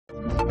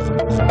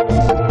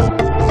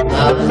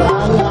I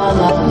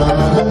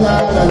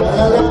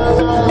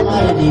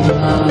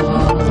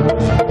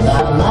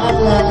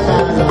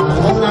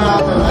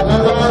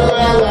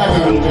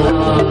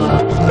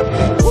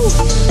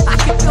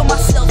can feel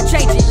myself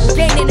changing,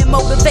 gaining in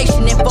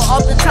motivation, and for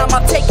all the time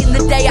I've taken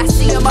the day I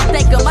see him, I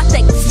thank him. I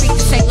think we speak the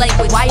same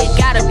language. Why it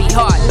gotta be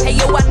hard? Hey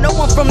yo, I know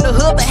I'm from the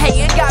hood, but hey,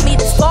 it got me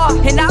this far.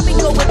 And I've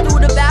been going through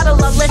the battle,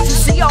 I'll let you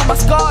see all my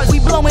scars. We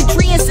blowing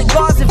tree and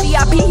cigars and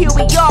VIP, here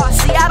we are.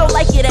 See, I don't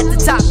like it at the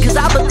top, cause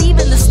I believe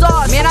in the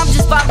stars. Man, I'm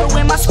just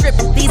following my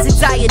script with these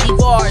anxiety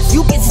bars.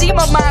 You can see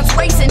my mind's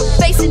racing,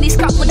 facing these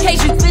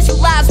complications.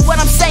 Visualize what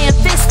I'm saying,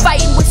 fist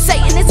fighting with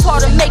Satan. It's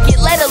hard to make it,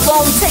 let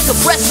alone take a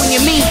breath when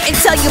you're me. And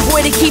tell your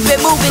boy to keep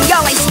it moving,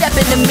 y'all ain't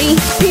stepping to me.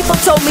 People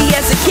told me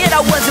as a kid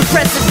I was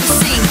impressive to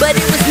see, but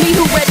it was me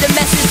who read the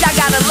message, I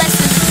got a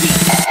lesson to teach.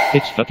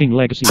 It's fucking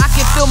legacy. I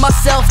can feel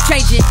myself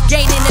changing,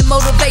 gaining in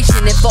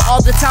motivation, and for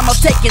all the time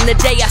I've taken the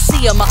day I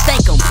see him, I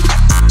thank him.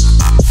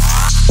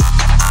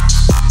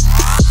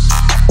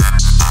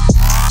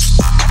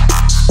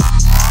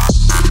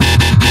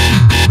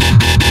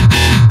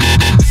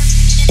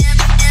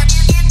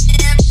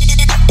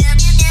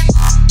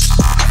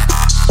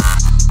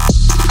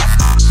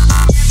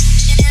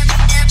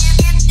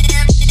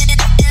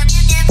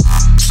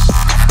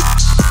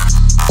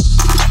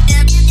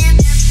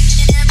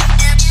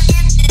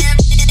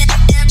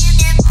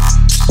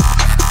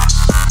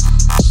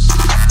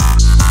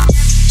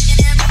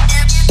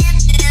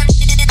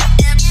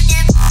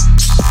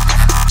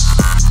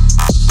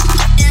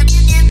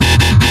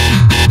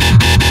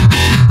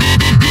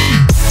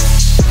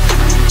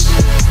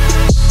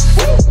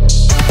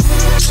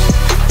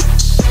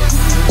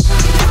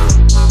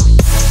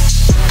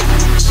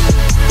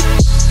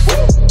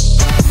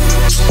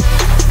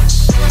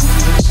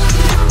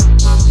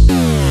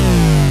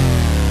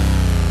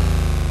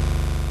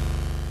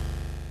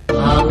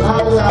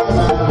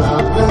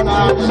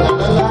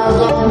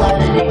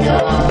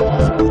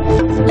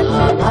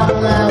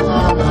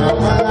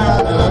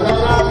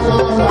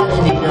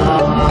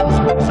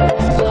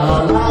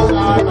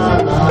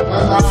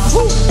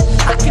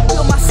 I can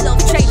feel myself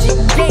changing,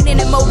 gaining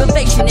in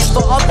motivation, and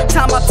for all the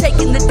time I've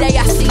taken the day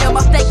I see him,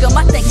 I thank him.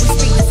 I think we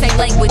speak the same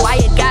language. Why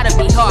it gotta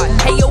be hard?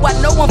 Hey yo, I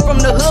know I'm from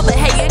the hood, but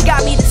hey, it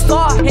got me this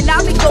far. And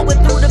I've been going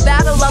through the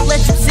battle, I'll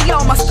let you see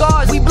all my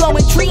scars. We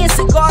blowing tree and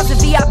cigars and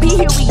VIP,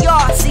 here we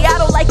are. See, I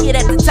don't like it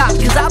at the top,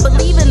 cause I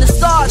believe in the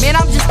stars. Man,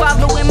 I'm just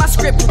following my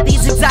script with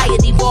these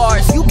anxiety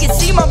bars. You can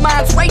see my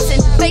mind's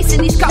racing,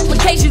 facing these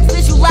complications.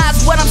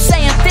 Visualize what I'm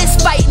saying,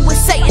 fist fighting with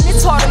Satan.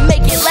 It's hard to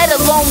make it, let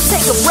alone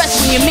take a breath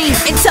when you're me.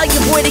 And tell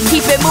your boy to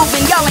keep it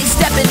moving, y'all ain't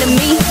stepping to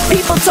me.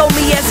 People told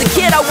me as a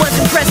kid I was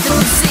impressive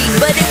to see,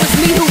 but it was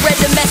me who read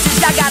the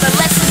message, I got a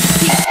lesson to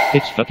teach.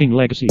 It's fucking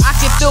legacy. I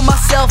can feel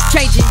myself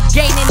changing,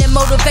 gaining in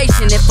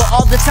motivation, and for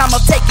all the time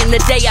I've taken the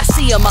day I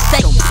see him, I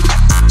thank him.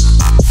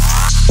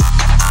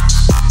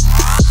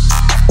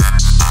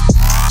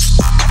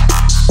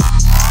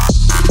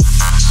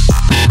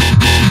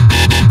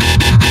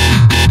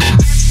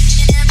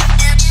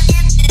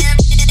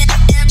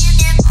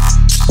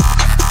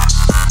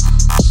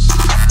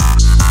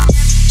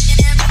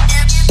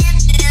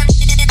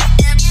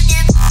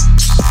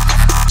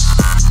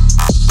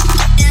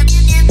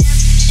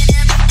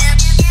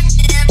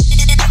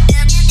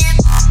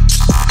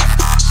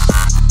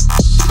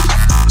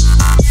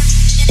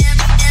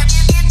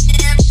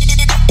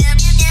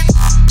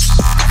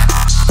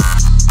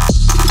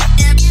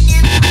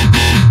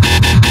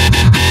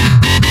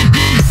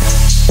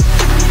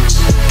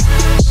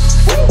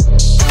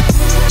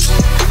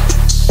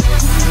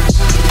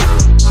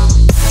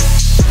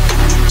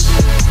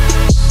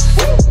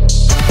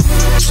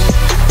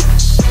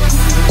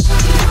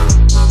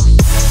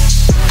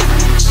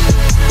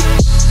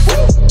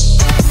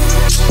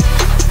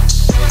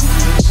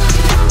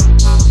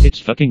 It's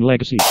fucking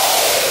legacy.